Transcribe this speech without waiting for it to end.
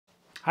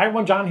Hi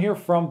everyone, John here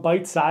from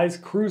Bite Size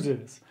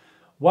Cruises.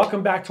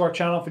 Welcome back to our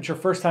channel. If it's your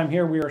first time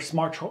here, we are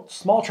a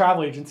small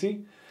travel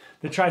agency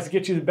that tries to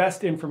get you the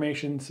best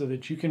information so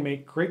that you can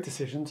make great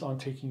decisions on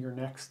taking your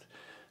next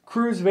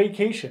cruise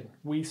vacation.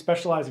 We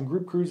specialize in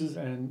group cruises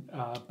and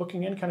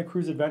booking any kind of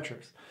cruise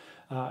adventures.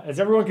 As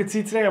everyone can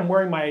see today, I'm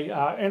wearing my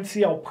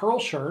NCL Pearl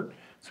shirt.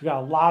 So we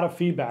got a lot of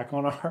feedback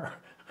on our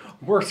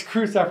worst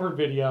cruise ever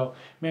video.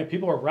 Man,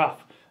 people are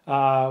rough.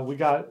 We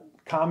got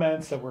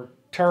comments that we're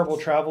terrible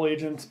travel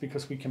agents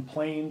because we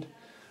complained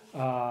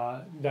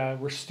that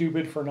we're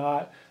stupid for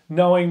not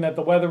knowing that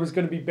the weather was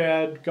going to be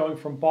bad going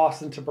from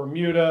Boston to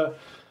Bermuda,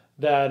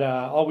 that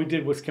all we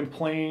did was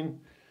complain.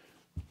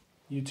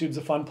 YouTube's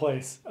a fun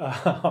place.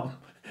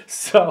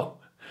 So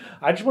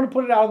I just want to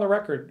put it out on the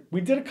record.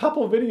 We did a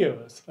couple of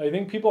videos. I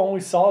think people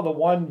only saw the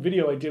one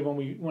video I did when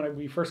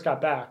we first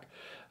got back.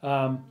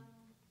 And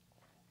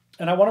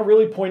I want to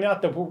really point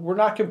out that we're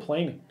not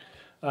complaining.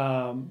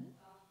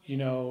 You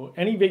know,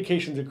 any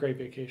vacation's a great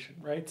vacation,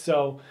 right?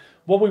 So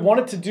what we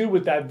wanted to do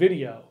with that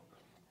video,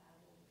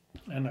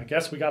 and I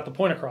guess we got the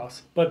point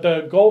across, but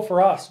the goal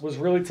for us was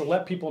really to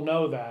let people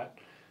know that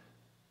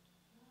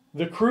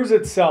the cruise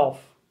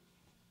itself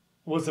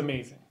was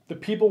amazing. The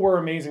people were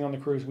amazing on the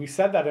cruise. We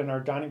said that in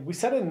our dining, we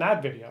said it in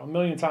that video a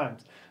million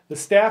times. The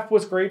staff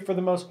was great for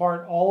the most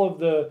part. All of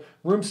the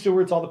room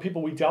stewards, all the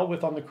people we dealt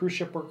with on the cruise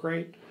ship were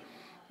great.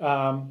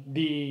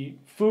 The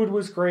food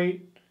was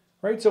great.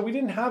 Right, so we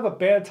didn't have a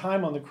bad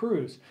time on the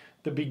cruise.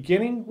 The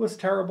beginning was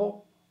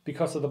terrible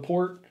because of the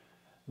port.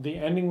 The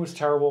ending was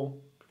terrible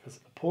because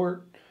of the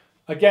port.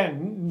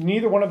 Again,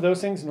 neither one of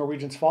those things is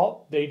Norwegian's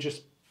fault. They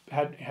just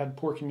had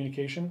poor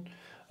communication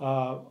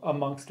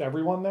amongst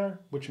everyone there,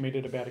 which made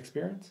it a bad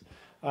experience.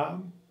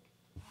 And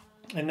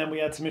then we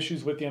had some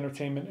issues with the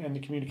entertainment and the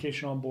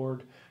communication on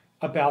board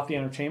about the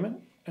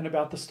entertainment and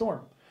about the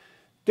storm.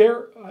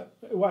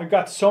 I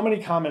got so many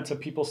comments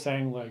of people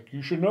saying, like,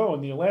 you should know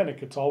in the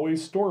Atlantic it's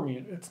always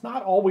stormy. It's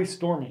not always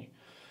stormy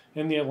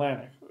in the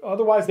Atlantic.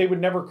 Otherwise, they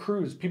would never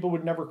cruise. People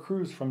would never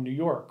cruise from New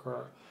York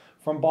or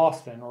from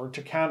Boston or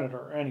to Canada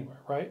or anywhere,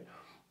 right?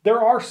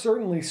 There are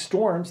certainly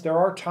storms. There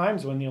are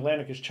times when the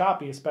Atlantic is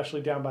choppy,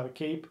 especially down by the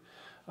Cape.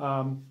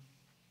 Down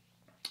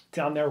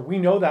there, we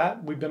know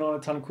that. We've been on a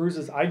ton of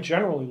cruises. I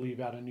generally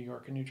leave out of New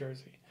York and New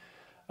Jersey.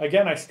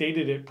 Again, I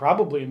stated it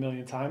probably a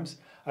million times.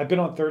 I've been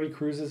on 30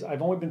 cruises.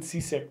 I've only been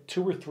seasick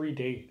 2 or 3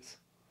 days.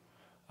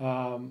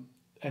 And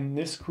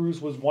this cruise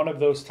was one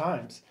of those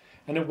times.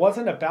 And it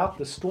wasn't about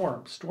the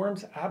storm.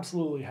 Storms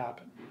absolutely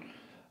happen.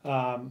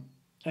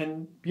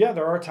 And yeah,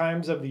 there are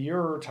times of the year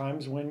or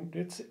times when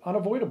it's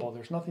unavoidable.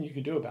 There's nothing you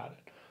can do about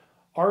it.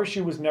 Our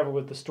issue was never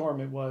with the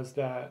storm. It was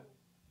that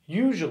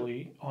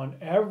usually on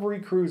every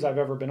cruise I've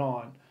ever been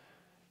on,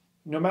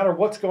 no matter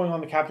what's going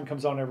on, the captain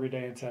comes on every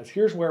day and says,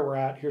 here's where we're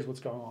at, here's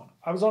what's going on.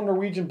 I was on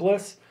Norwegian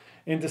Bliss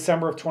in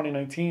December of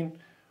 2019.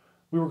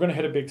 We were going to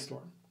hit a big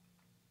storm.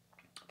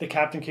 The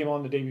captain came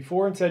on the day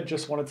before and said,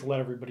 just wanted to let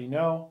everybody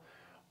know,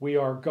 we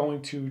are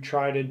going to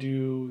try to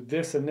do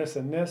this and this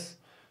and this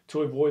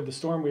to avoid the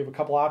storm. We have a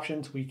couple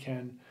options. We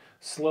can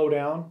slow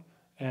down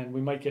and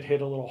we might get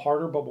hit a little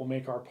harder, but we'll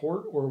make our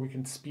port, or we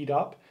can speed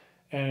up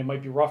and it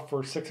might be rough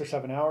for 6 or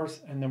 7 hours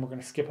and then we're going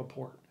to skip a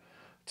port.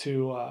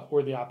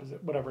 Or the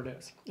opposite, whatever it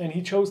is. And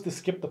he chose to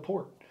skip the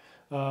port.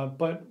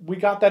 But we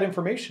got that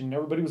information.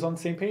 Everybody was on the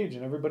same page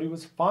and everybody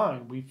was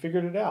fine. We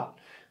figured it out.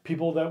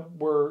 People that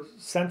were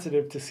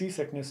sensitive to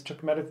seasickness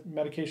took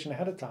medication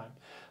ahead of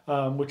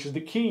time, which is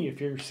the key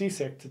if you're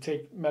seasick, to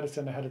take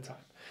medicine ahead of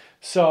time.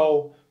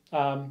 So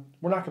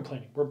we're not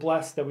complaining. We're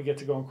blessed that we get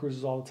to go on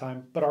cruises all the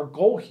time. But our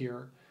goal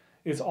here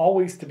is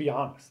always to be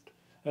honest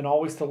and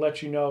always to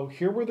let you know,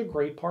 here were the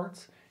great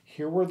parts,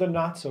 here were the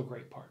not so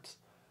great parts.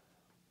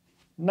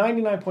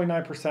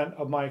 99.9%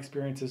 of my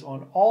experiences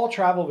on all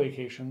travel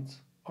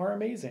vacations are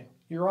amazing.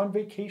 You're on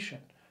vacation.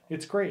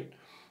 It's great.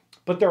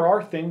 But there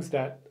are things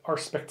that are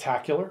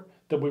spectacular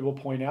that we will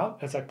point out.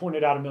 As I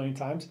pointed out a million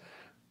times,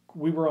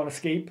 we were on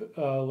Escape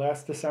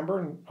last December,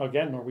 and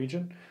again,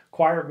 Norwegian.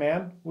 Choir of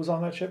Man was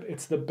on that ship.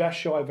 It's the best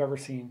show I've ever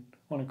seen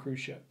on a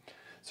cruise ship.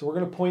 So we're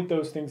going to point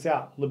those things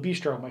out. Le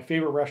Bistro, my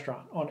favorite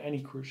restaurant on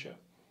any cruise ship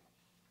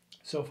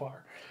so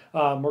far.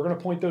 We're going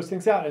to point those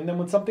things out. And then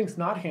when something's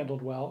not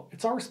handled well,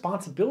 it's our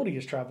responsibility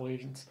as travel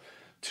agents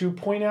to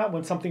point out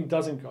when something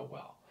doesn't go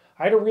well.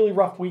 I had a really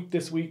rough week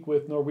this week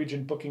with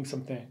Norwegian booking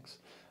some things.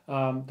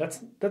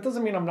 That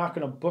doesn't mean I'm not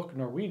going to book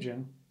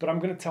Norwegian, but I'm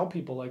going to tell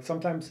people, like,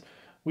 sometimes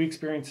we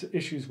experience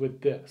issues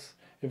with this.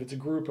 If it's a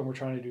group and we're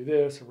trying to do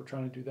this or we're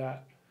trying to do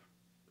that,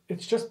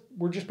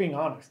 we're just being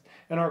honest.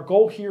 And our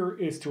goal here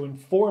is to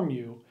inform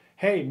you,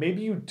 hey,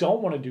 maybe you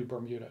don't want to do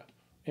Bermuda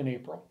in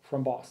April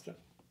from Boston.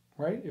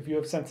 Right? If you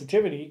have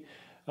sensitivity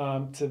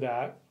to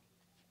that.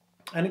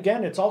 And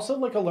again, it's also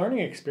like a learning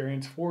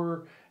experience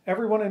for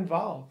everyone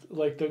involved.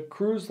 Like, the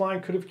cruise line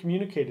could have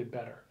communicated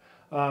better.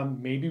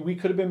 Maybe we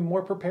could have been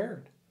more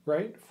prepared,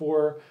 right?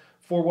 For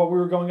what we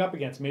were going up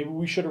against. Maybe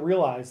we should have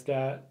realized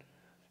that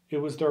it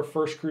was their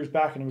first cruise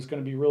back and it was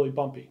going to be really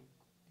bumpy.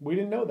 We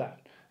didn't know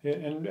that.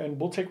 and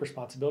we'll take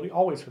responsibility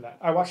always for that.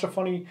 I watched a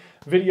funny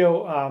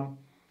video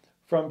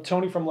from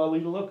Tony from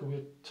Lolita Loca. We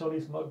have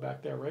Tony's mug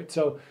back there, right?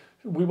 So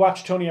we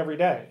watch Tony every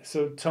day.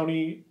 So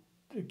Tony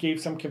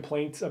gave some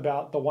complaints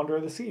about the Wonder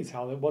of the Seas,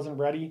 how it wasn't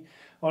ready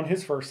on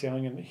his first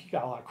sailing, and he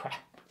got a lot of crap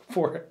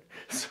for it.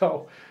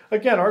 So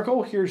again, our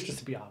goal here is just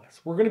to be honest.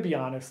 We're going to be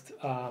honest.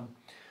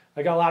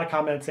 I got a lot of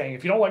comments saying,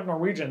 if you don't like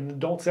Norwegian, then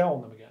don't sail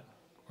on them again.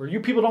 Or you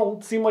people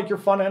don't seem like you're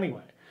fun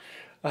anyway.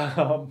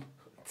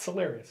 It's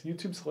hilarious.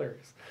 YouTube's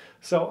hilarious.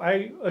 So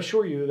I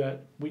assure you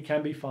that we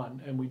can be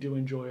fun and we do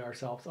enjoy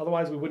ourselves.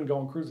 Otherwise, we wouldn't go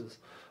on cruises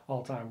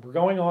all the time. We're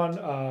going on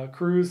a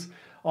cruise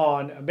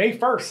on May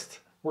 1st.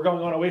 We're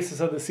going on Oasis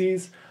of the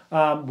Seas.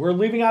 We're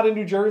leaving out of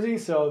New Jersey,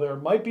 so there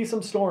might be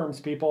some storms,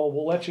 people.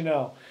 We'll let you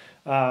know.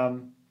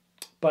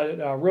 But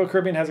Royal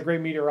Caribbean has a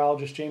great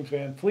meteorologist, James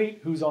Van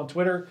Fleet, who's on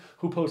Twitter,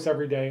 who posts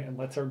every day and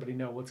lets everybody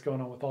know what's going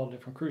on with all the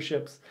different cruise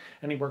ships,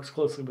 and he works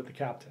closely with the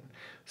captain.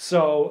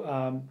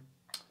 So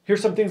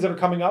here's some things that are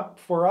coming up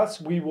for us.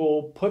 We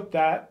will put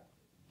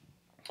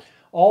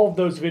all of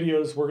those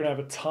videos. We're going to have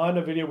a ton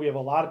of video. We have a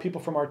lot of people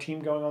from our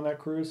team going on that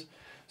cruise.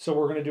 So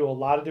we're going to do a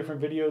lot of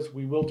different videos.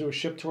 We will do a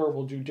ship tour.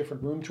 We'll do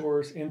different room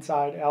tours,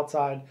 inside,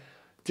 outside,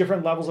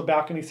 different levels of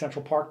balcony,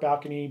 Central Park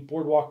balcony,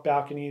 boardwalk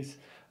balconies,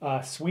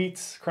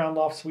 suites, Crown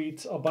Loft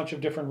suites, a bunch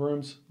of different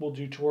rooms we'll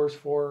do tours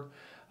for.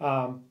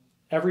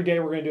 Every day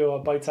we're going to do a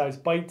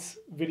bite-sized bites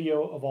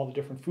video of all the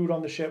different food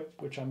on the ship,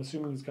 which I'm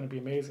assuming is going to be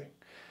amazing.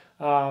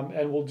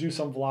 And we'll do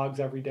some vlogs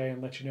every day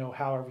and let you know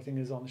how everything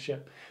is on the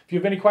ship. If you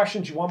have any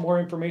questions, you want more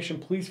information,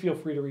 please feel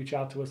free to reach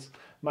out to us.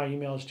 My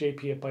email is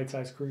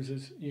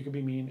jp@bitesizecruises. You can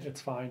be mean,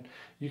 it's fine.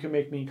 You can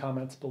make mean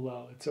comments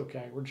below, it's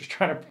okay. We're just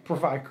trying to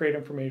provide great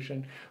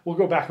information. We'll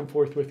go back and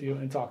forth with you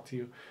and talk to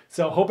you.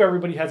 So hope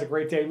everybody has a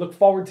great day. Look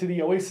forward to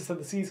the Oasis of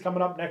the Seas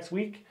coming up next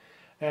week.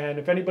 And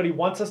if anybody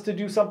wants us to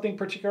do something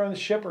particular on the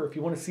ship, or if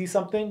you want to see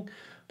something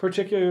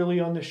particularly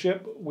on the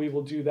ship, we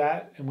will do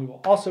that. And we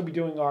will also be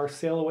doing our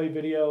sail away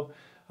video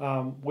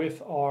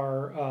with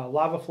our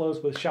lava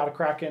flows with Shot of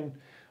Kraken,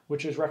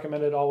 which is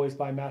recommended always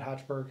by Matt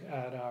Hatchberg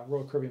at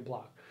Royal Caribbean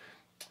Blog.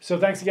 So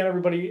thanks again,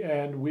 everybody,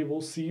 and we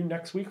will see you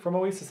next week from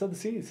Oasis of the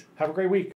Seas. Have a great week.